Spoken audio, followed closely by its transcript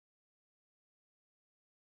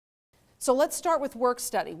So let's start with work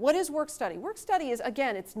study. What is work study? Work study is,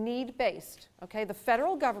 again, it's need-based. Okay? The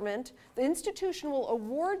federal government, the institution will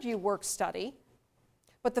award you work study,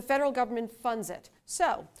 but the federal government funds it.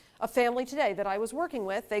 So a family today that I was working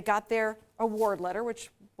with, they got their award letter,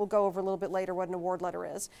 which we'll go over a little bit later what an award letter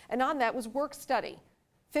is, and on that was work study.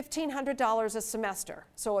 $1,500 a semester,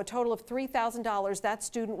 so a total of $3,000 that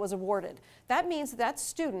student was awarded. That means that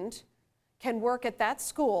student can work at that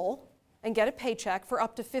school and get a paycheck for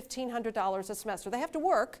up to $1,500 a semester. They have to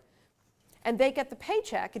work, and they get the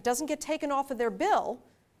paycheck. It doesn't get taken off of their bill,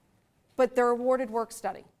 but they're awarded work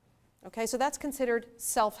study. Okay, so that's considered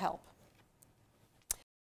self-help.